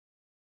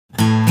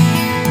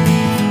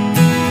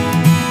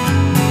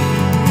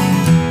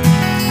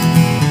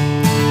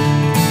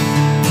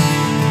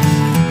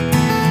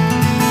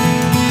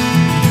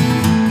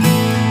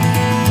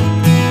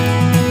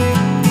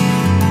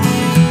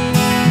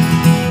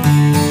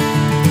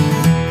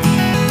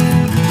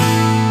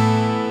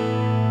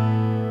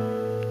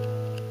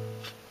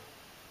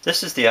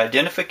This is the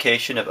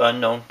Identification of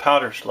Unknown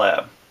Powders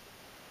lab.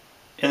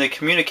 In the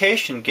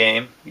communication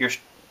game, your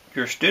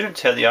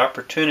students have the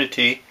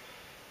opportunity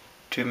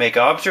to make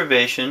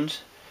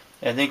observations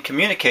and then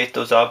communicate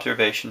those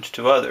observations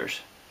to others.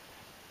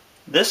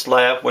 This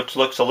lab, which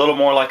looks a little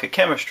more like a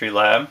chemistry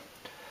lab,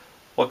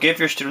 will give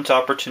your students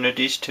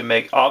opportunities to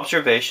make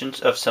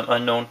observations of some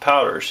unknown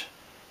powders,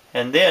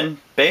 and then,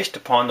 based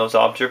upon those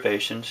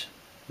observations,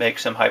 make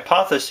some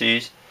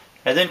hypotheses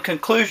and then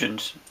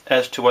conclusions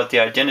as to what the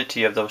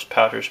identity of those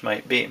powders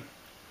might be.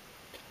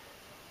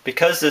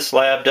 Because this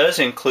lab does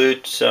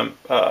include some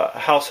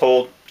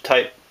household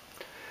type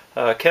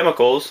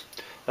chemicals,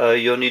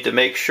 you'll need to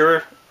make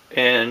sure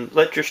and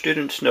let your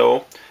students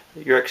know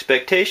your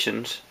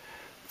expectations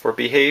for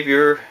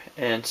behavior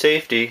and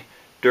safety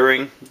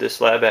during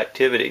this lab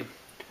activity.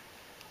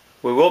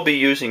 We will be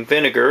using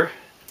vinegar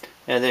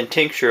and then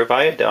tincture of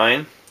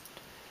iodine.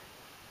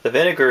 The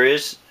vinegar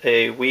is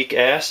a weak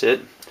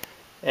acid,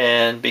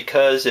 and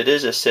because it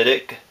is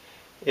acidic,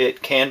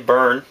 it can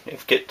burn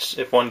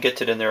if one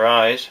gets it in their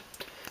eyes.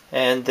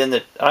 And then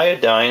the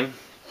iodine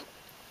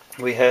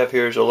we have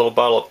here is a little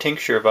bottle of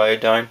tincture of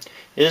iodine.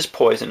 It is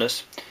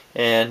poisonous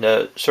and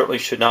certainly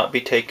should not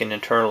be taken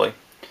internally.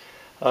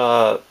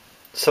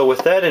 So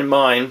with that in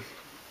mind,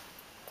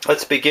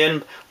 let's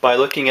begin by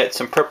looking at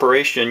some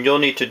preparation you'll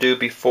need to do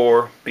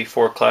before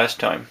class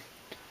time.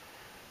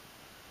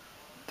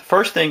 The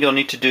first thing you'll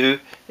need to do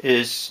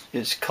is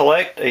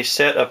collect a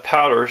set of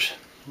powders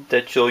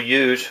that you'll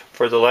use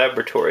for the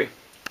laboratory.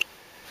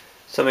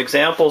 Some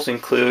examples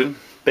include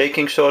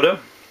baking soda,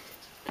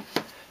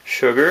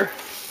 sugar,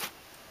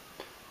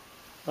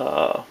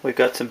 we've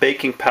got some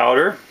baking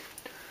powder,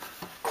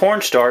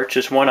 cornstarch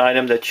is one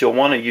item that you'll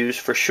want to use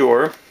for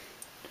sure,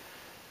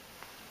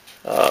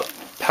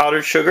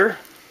 powdered sugar.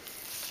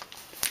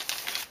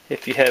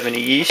 If you have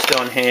any yeast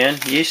on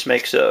hand, yeast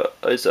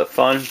is a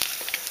fun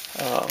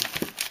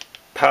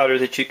powder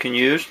that you can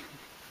use.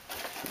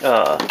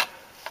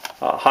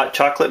 Hot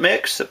chocolate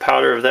mix, a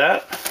powder of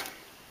that.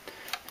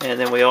 And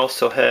then we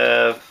also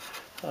have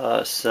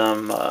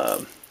some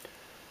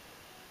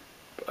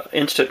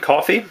instant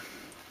coffee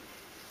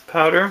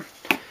powder,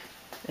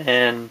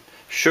 and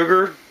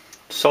sugar,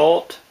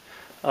 salt.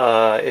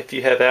 If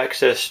you have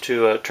access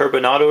to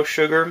turbinado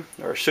sugar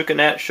or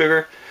sucanat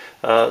sugar,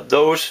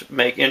 those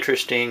make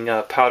interesting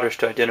powders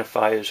to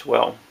identify as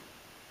well.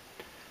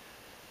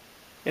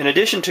 In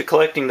addition to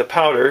collecting the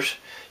powders,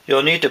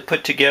 you'll need to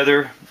put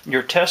together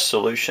your test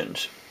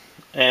solutions.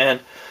 And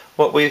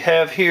what we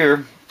have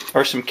here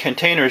are some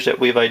containers that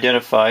we've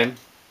identified.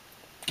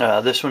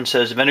 This one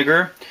says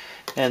vinegar,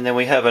 and then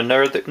we have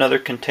another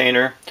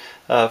container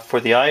for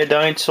the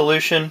iodine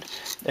solution,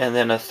 and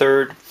then a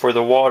third for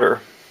the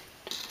water.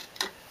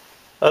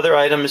 Other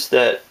items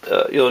that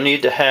you'll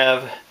need to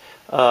have,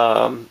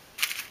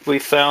 we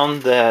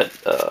found that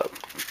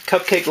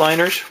cupcake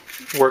liners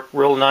work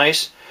real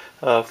nice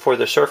for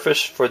the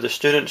surface for the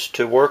students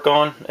to work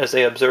on as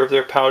they observe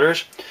their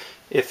powders.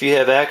 If you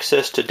have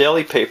access to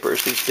deli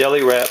papers, these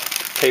deli wrap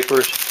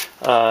papers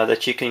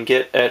that you can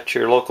get at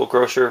your local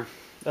grocer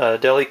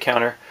deli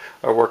counter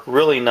work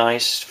really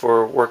nice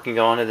for working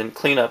on, and then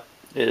cleanup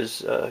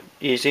is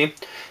easy.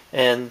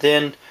 And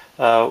then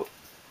eyedroppers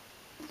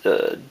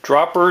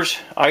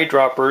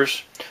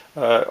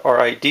are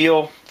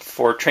ideal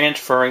for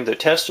transferring the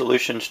test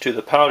solutions to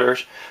the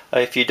powders.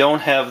 If you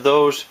don't have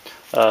those,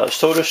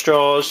 soda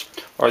straws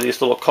or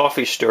these little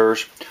coffee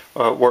stirrers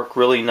work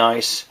really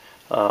nice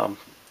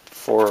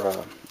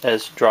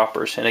as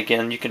droppers. And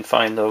again, you can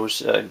find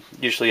those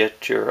usually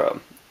at your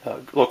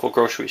local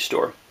grocery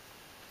store.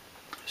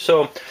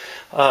 So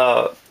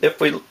if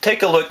we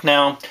take a look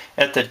now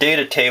at the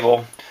data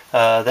table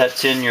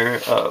that's in your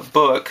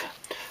book,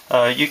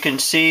 you can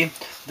see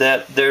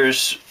that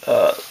there's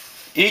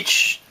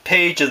each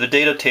page of the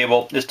data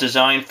table is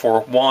designed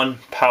for one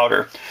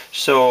powder.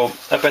 So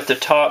up at the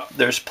top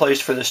there's a place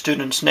for the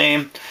student's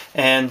name,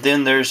 and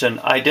then there's an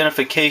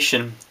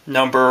identification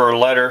number or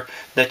letter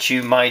that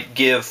you might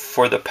give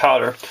for the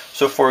powder.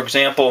 So for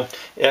example,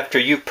 after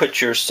you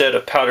put your set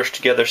of powders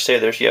together, say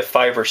you have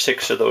 5 or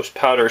 6 of those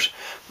powders,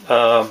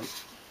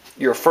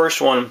 your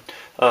first one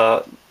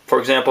for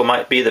example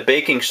might be the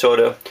baking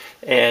soda,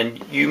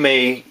 and you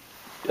may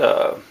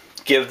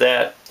give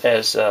that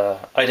as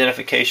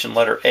identification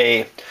letter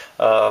A,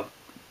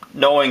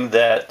 knowing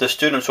that the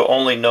students will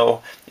only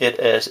know it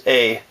as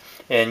A,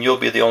 and you'll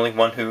be the only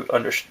one who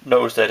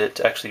knows that it's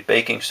actually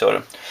baking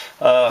soda.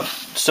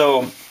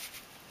 So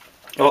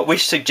what we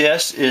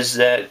suggest is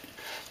that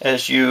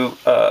as you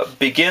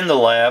begin the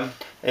lab,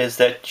 is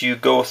that you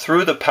go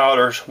through the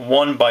powders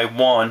one by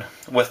one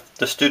with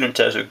the students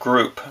as a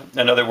group.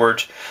 In other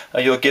words,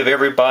 you'll give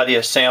everybody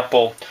a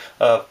sample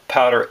of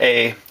powder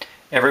A.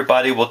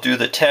 Everybody will do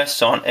the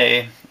tests on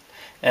A,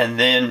 and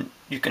then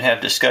you can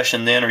have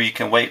discussion then, or you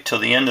can wait till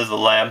the end of the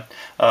lab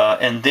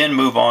and then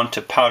move on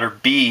to powder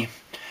B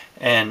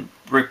and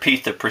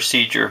repeat the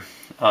procedure.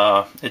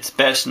 It's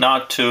best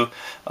not to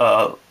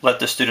let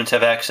the students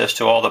have access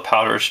to all the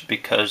powders,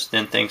 because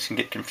then things can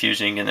get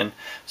confusing, and then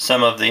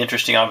some of the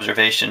interesting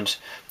observations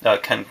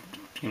can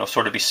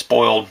sort of be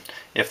spoiled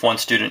if one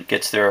student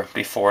gets there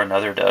before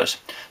another does.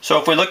 So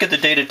if we look at the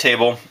data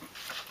table,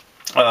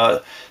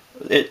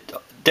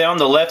 down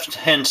the left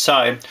hand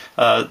side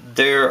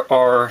there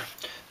are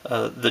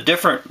the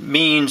different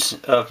means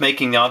of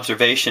making the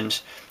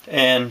observations.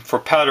 And for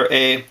powder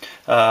A,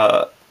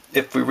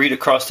 if we read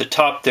across the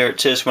top there, it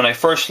says, when I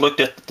first looked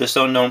at this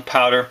unknown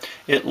powder,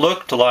 it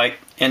looked like,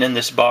 and in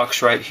this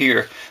box right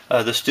here,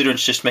 the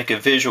students just make a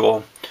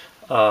visual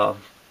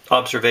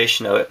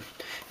observation of it.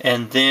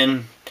 And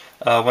then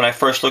when I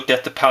first looked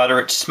at the powder,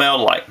 it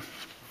smelled like.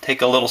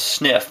 Take a little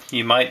sniff.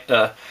 You might,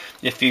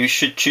 if you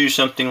should choose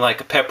something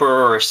like a pepper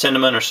or a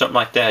cinnamon or something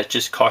like that,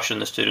 just caution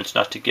the students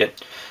not to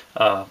get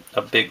a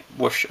big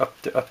whoosh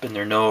up in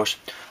their nose.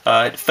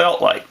 It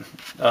felt like.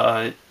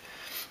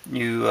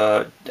 You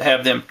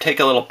have them take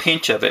a little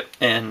pinch of it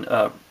and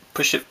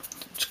push it,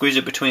 squeeze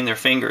it between their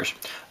fingers.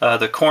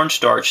 The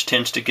cornstarch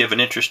tends to give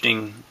an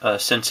interesting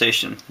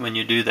sensation when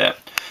you do that.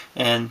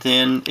 And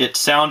then it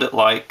sounded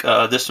like,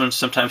 this one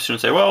sometimes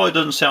students say, well, it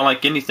doesn't sound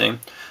like anything.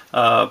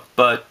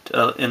 But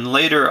in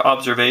later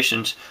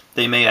observations,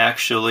 they may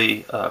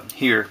actually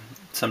hear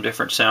some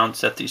different sounds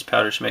that these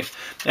powders make.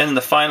 And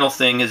the final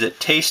thing is it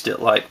tasted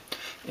like.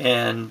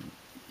 And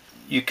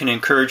you can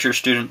encourage your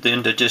student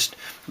then to just,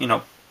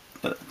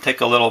 take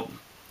a little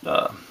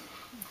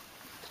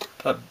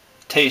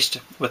taste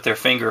with their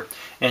finger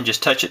and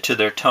just touch it to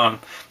their tongue.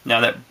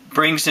 Now that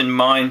brings in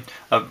mind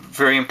a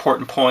very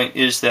important point,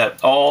 is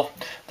that all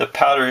the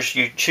powders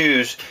you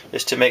choose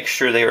is to make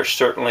sure they are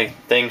certainly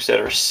things that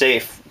are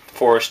safe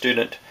for a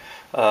student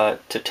to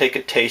take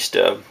a taste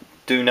of.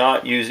 Do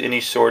not use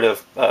any sort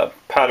of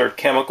powdered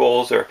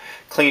chemicals or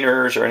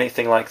cleaners or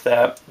anything like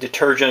that.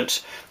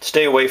 Detergents,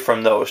 stay away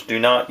from those. Do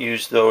not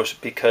use those,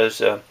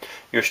 because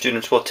your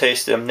students will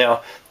taste them.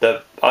 Now,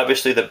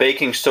 obviously the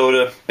baking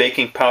soda,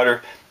 baking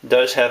powder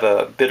does have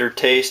a bitter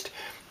taste,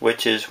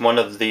 which is one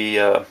of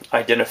the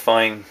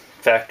identifying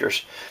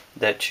factors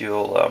that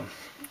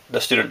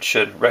the student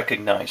should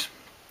recognize.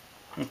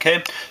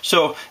 Okay,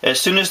 so as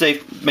soon as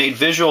they've made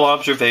visual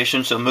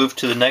observations, they'll move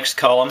to the next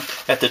column.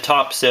 At the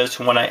top says,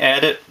 when I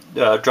added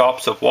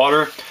drops of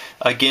water,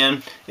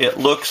 again, it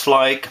looks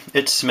like,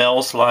 it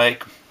smells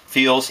like,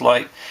 feels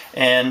like,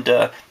 and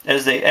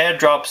as they add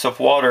drops of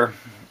water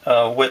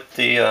with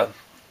the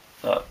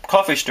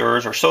coffee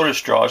stirrers or soda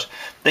straws,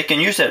 they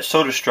can use that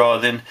soda straw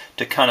then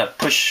to kind of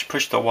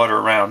push the water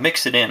around,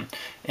 mix it in,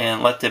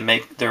 and let them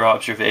make their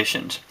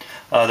observations.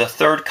 The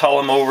third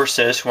column over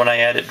says, when I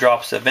added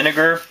drops of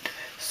vinegar,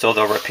 so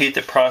they'll repeat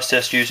the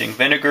process using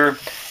vinegar,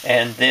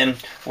 and then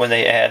when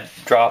they add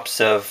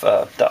drops of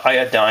the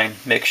iodine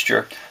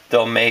mixture,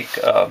 they'll make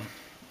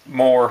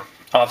more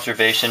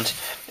observations.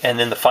 And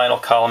then the final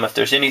column, if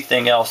there's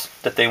anything else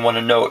that they want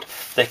to note,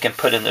 they can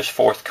put in this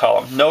fourth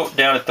column. Note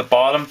down at the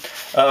bottom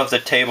of the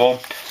table,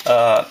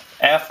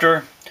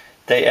 after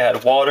they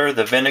add water,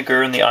 the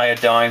vinegar, and the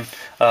iodine,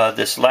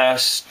 this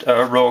last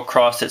row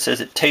across, it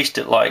says it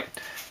tasted like.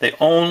 They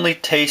only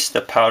taste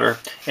the powder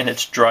in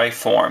its dry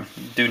form.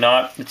 Do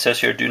not, it says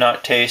here, do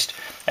not taste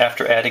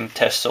after adding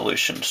test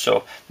solutions.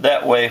 So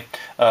that way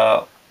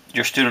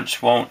your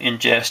students won't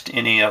ingest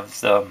any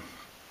of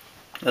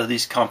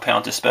these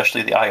compounds,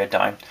 especially the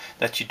iodine,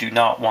 that you do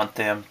not want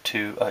them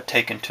to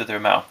take into their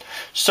mouth.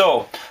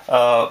 So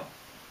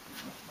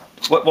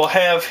what we'll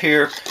have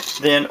here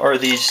then are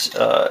these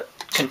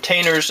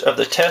containers of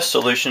the test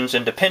solutions,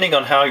 and depending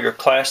on how your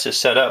class is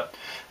set up,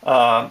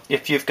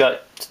 if you've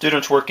got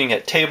students working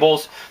at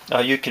tables,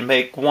 you can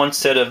make one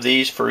set of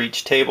these for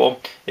each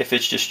table. If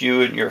it's just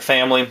you and your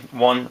family,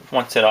 one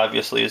set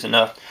obviously is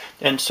enough.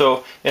 And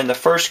so in the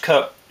first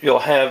cup you'll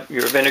have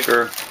your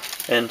vinegar,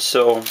 and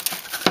so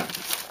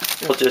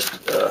we'll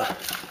just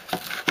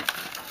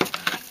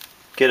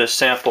get a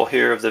sample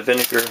here of the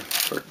vinegar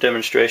for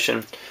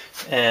demonstration,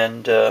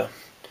 and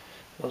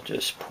we'll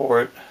just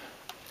pour it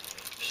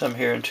some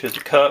here into the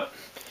cup,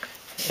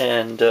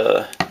 and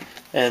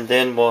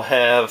then we'll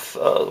have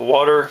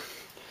water.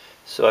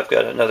 So I've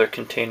got another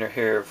container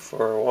here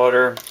for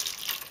water.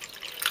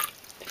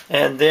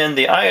 And then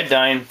the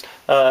iodine,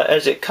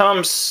 as it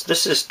comes,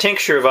 this is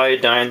Tincture of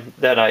Iodine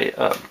that I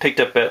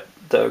picked up at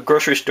the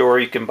grocery store.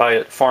 You can buy it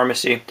at the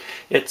pharmacy.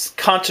 It's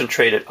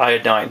concentrated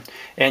iodine,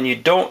 and you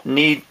don't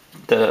need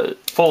the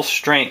full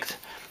strength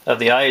of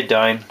the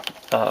iodine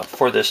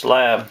for this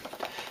lab.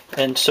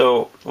 And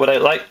so what I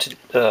like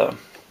to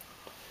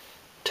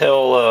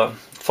tell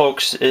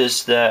folks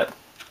is that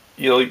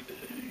you'll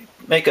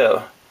make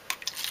a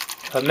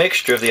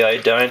mixture of the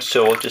iodine.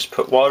 So we'll just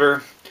put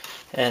water,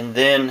 and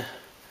then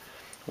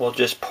we'll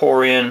just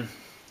pour in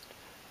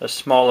a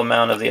small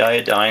amount of the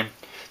iodine.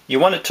 You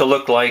want it to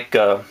look like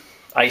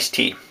iced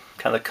tea,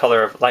 kind of the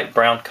color of light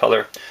brown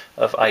color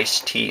of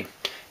iced tea.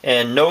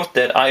 And note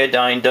that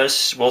iodine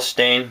will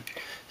stain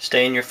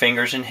your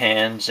fingers and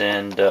hands,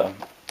 and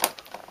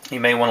you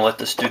may want to let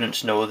the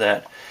students know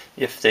that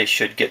if they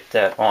should get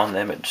that on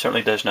them. It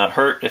certainly does not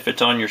hurt if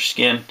it's on your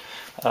skin.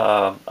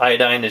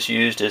 Iodine is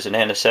used as an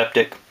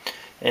antiseptic,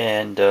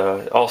 and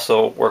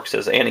also works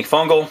as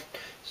antifungal.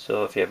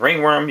 So if you have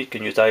ringworm, you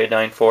can use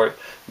iodine for it.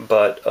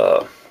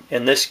 But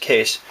in this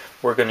case,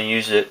 we're going to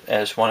use it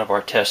as one of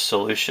our test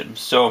solutions.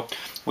 So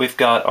we've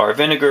got our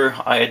vinegar,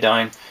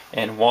 iodine,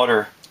 and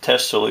water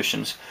test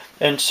solutions.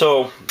 And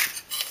so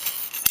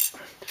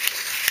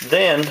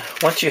then,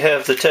 once you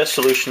have the test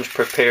solutions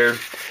prepared,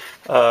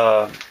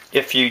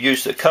 if you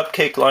use the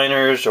cupcake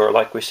liners, or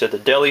like we said, the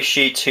deli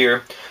sheets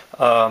here,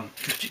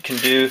 what you can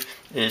do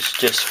is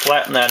just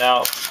flatten that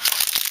out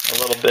a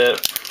little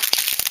bit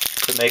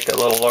to make a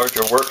little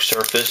larger work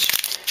surface,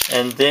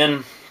 and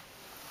then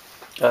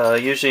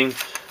using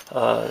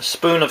a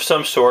spoon of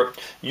some sort,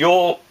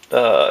 you'll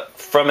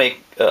from a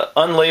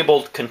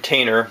unlabeled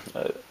container,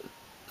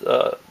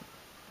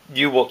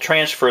 you will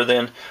transfer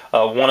then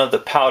one of the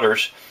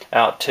powders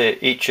out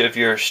to each of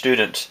your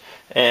students.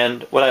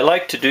 And what I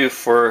like to do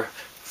for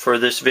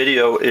this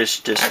video is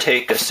just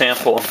take a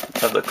sample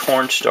of the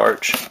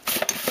cornstarch,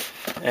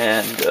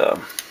 and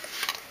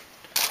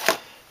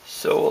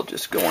so we'll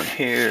just go in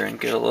here and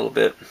get a little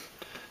bit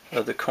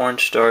of the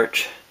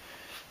cornstarch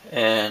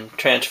and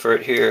transfer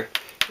it here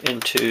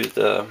into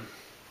the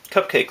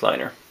cupcake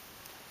liner.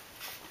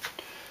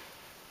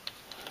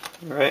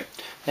 All right,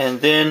 and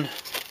then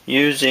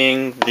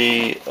using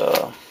the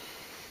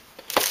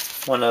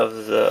one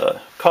of the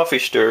coffee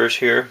stirrers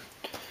here,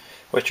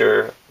 which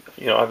are,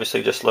 you know,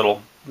 obviously just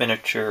little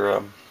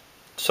miniature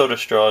soda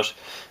straws.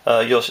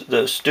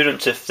 The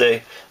students, if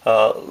they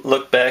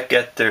look back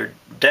at their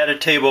data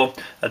table,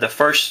 the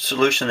first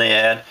solution they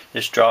add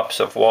is drops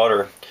of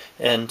water,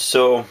 and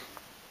so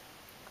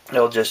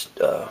they'll just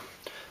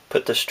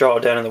put the straw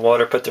down in the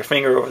water, put their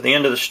finger over the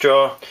end of the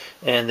straw,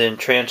 and then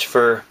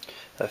transfer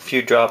a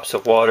few drops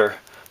of water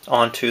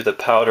onto the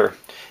powder.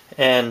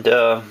 And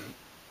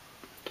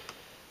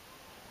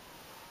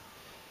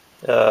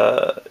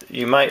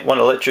you might want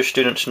to let your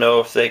students know,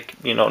 if they,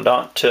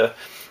 not to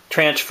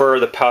transfer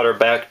the powder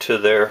back to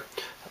their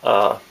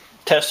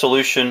test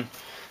solution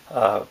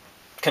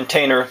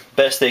container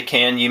best they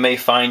can. You may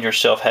find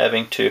yourself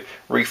having to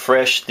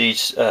refresh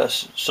these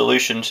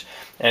solutions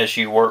as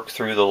you work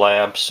through the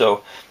lab.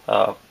 So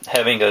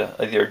having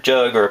either a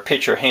jug or a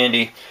pitcher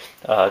handy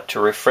to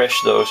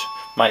refresh those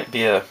might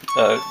be a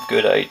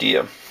good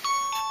idea.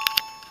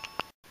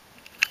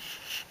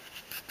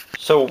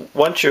 So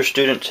once your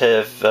students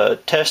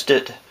have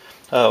tested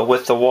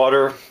with the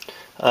water,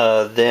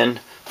 then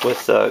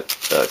with a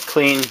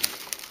clean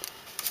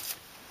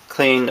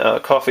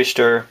coffee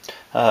stirrer,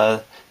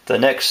 the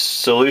next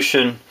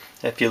solution,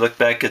 if you look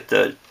back at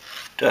the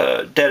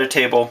data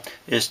table,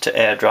 is to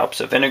add drops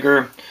of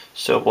vinegar.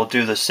 So we'll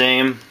do the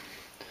same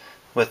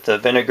with the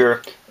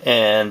vinegar,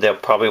 and they'll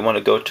probably want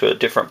to go to a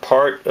different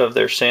part of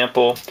their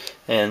sample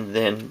and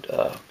then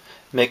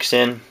mix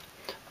in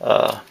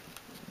the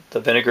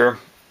vinegar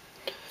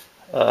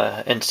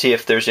and see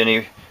if there's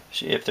any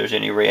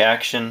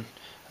reaction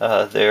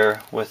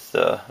there with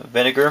the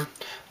vinegar.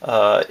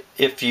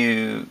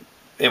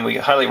 And we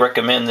highly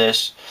recommend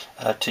this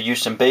to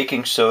use some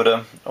baking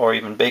soda or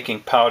even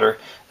baking powder.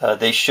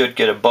 They should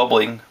get a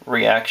bubbling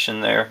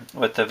reaction there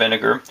with the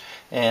vinegar,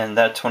 and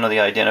that's one of the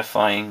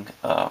identifying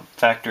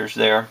factors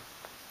there.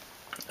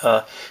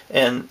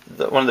 And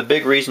one of the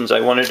big reasons I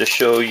wanted to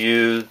show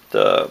you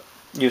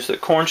use the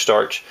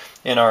cornstarch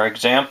in our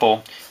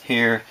example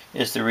here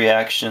is the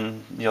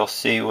reaction you'll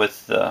see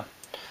with the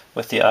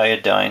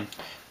iodine.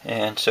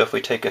 And so if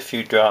we take a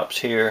few drops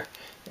here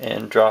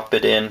and drop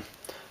it in,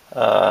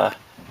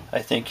 I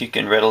think you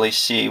can readily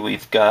see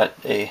we've got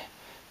a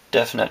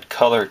definite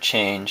color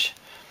change.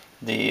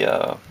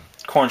 The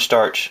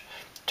cornstarch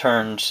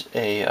turns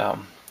a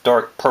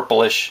dark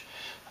purplish,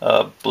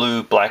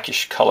 blue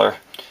blackish color,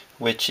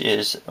 which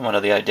is one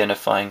of the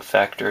identifying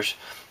factors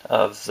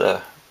of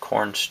the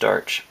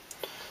cornstarch,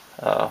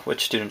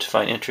 which students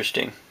find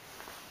interesting.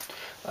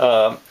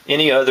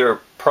 Any other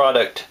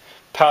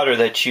powder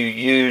that you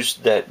use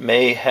that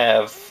may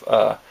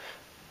have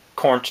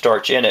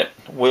cornstarch in it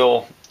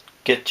will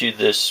get you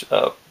this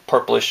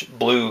purplish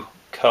blue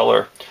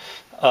color.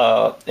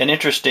 An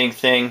interesting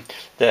thing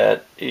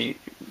that you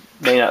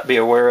may not be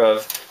aware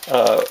of,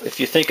 if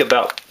you think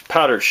about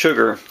powdered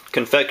sugar,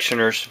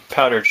 confectioner's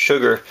powdered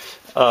sugar,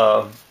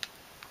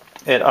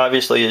 it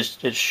obviously is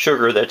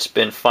sugar that's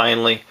been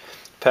finely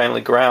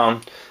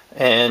ground,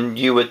 and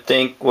you would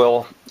think,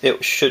 well,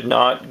 it should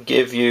not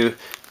give you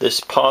this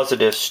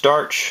positive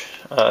starch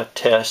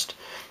test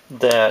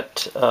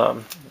that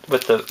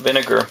with the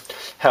vinegar.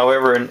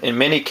 However, in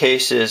many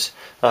cases,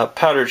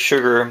 powdered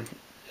sugar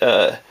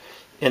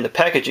in the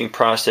packaging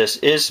process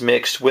is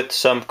mixed with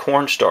some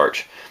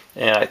cornstarch,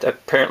 and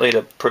apparently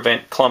to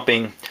prevent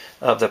clumping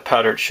of the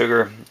powdered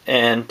sugar.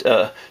 And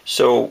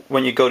so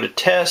when you go to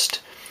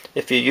test,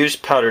 if you use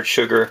powdered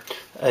sugar,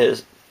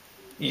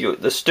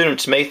 the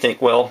students may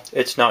think, well,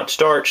 it's not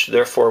starch,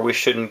 therefore we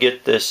shouldn't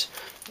get this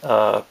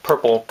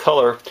purple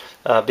color.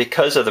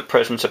 Because of the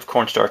presence of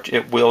cornstarch,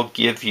 it will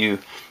give you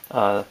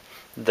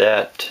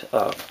that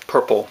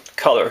purple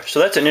color. So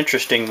that's an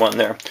interesting one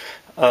there.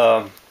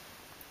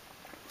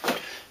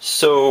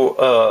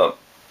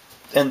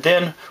 And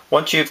then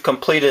once you've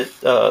completed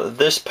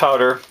this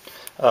powder,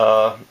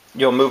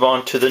 you'll move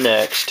on to the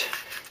next,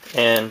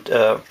 and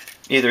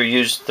either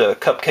use the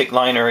cupcake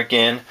liner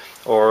again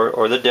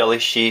or the deli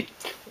sheet,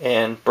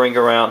 and bring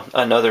around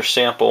another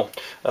sample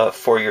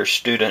for your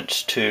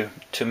students to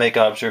make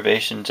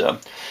observations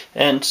of.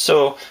 And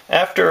so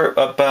after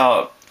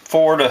about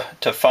 4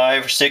 to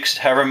 5 or 6,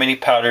 however many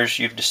powders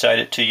you've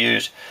decided to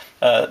use,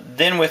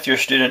 then with your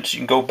students you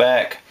can go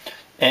back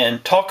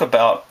and talk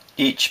about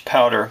each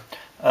powder.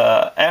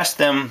 Ask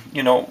them,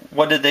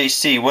 what did they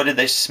see? What did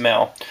they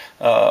smell?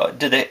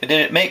 Did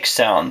it make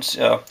sounds?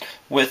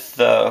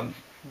 With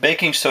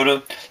baking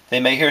soda, they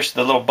may hear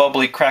the little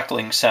bubbly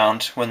crackling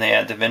sounds when they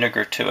add the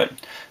vinegar to it.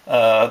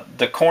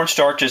 The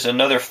cornstarch is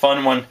another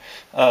fun one.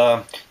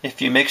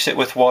 If you mix it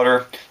with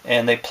water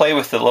and they play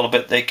with it a little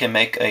bit, they can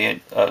make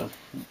a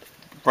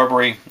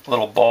rubbery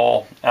little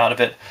ball out of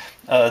it.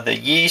 The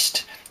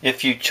yeast,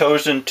 if you've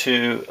chosen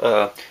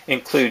to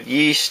include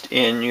yeast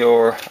in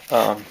your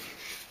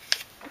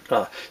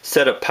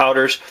set of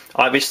powders,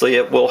 obviously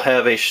it will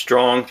have a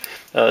strong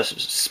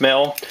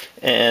smell,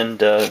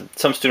 and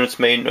some students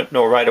may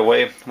know right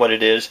away what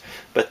it is,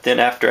 but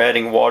then after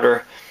adding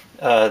water,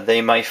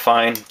 they might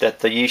find that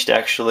the yeast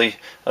actually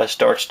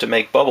starts to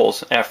make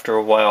bubbles after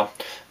a while.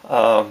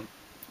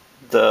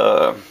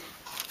 The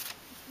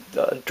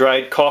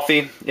dried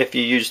coffee, if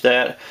you use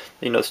that,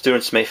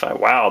 students may find,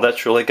 wow,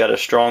 that's really got a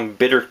strong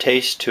bitter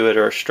taste to it,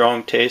 or a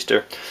strong taste,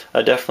 or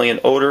definitely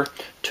an odor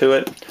to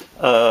it.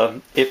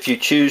 If you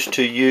choose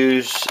to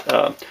use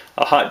a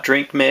hot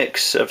drink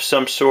mix of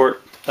some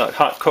sort,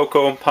 hot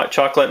cocoa, hot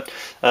chocolate,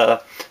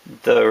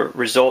 the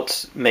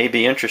results may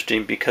be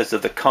interesting because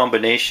of the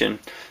combination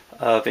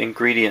of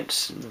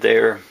ingredients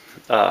there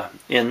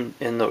in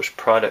those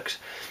products.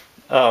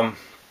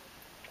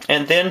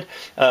 And then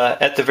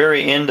at the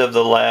very end of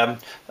the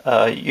lab,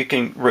 you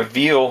can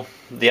reveal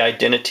the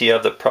identity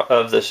of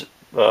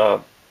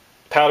the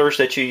powders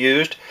that you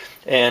used,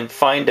 and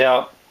find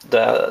out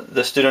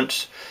the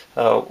students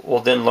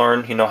will then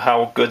learn,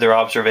 how good their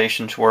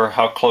observations were,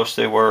 how close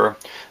they were,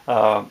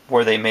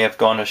 where they may have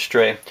gone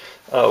astray.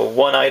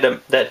 One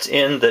item that's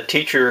in the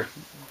teacher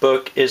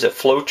book is a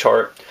flow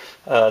chart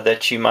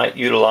that you might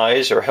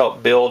utilize or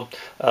help build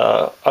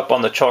up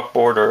on the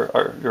chalkboard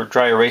or your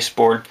dry erase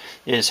board,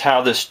 is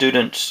how the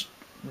students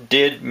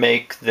did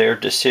make their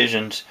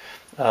decisions,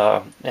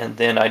 and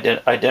then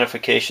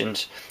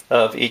identifications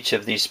of each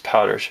of these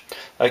powders.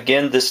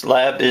 Again, this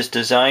lab is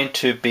designed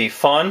to be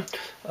fun.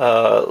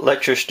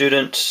 Let your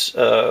students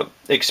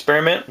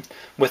experiment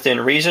within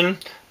reason.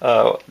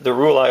 The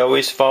rule I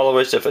always follow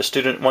is, if a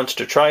student wants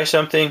to try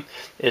something,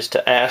 is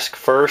to ask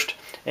first,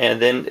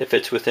 and then if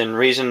it's within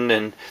reason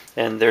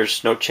and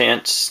there's no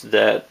chance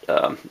that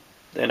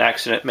an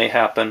accident may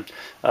happen,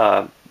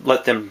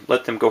 let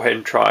them go ahead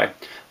and try.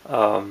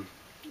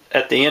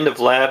 At the end of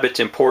lab,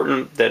 it's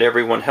important that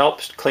everyone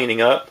helps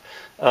cleaning up.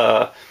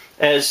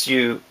 As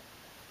you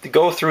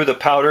go through the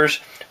powders,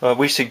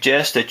 we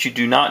suggest that you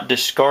do not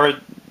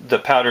discard the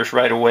powders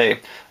right away.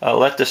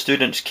 Let the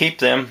students keep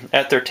them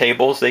at their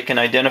tables. They can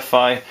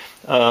identify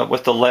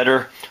with the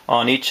letter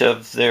on each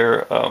of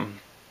their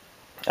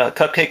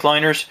cupcake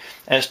liners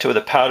as to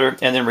the powder,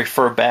 and then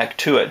refer back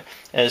to it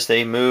as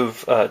they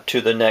move to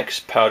the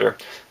next powder.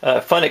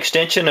 Fun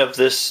extension of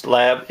this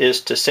lab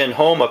is to send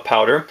home a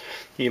powder.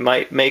 You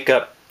might make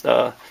up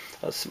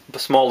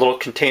small little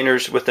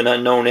containers with an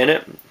unknown in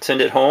it,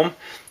 send it home,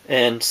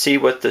 and see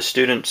what the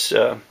students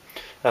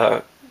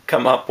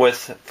come up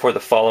with for the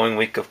following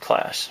week of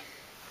class.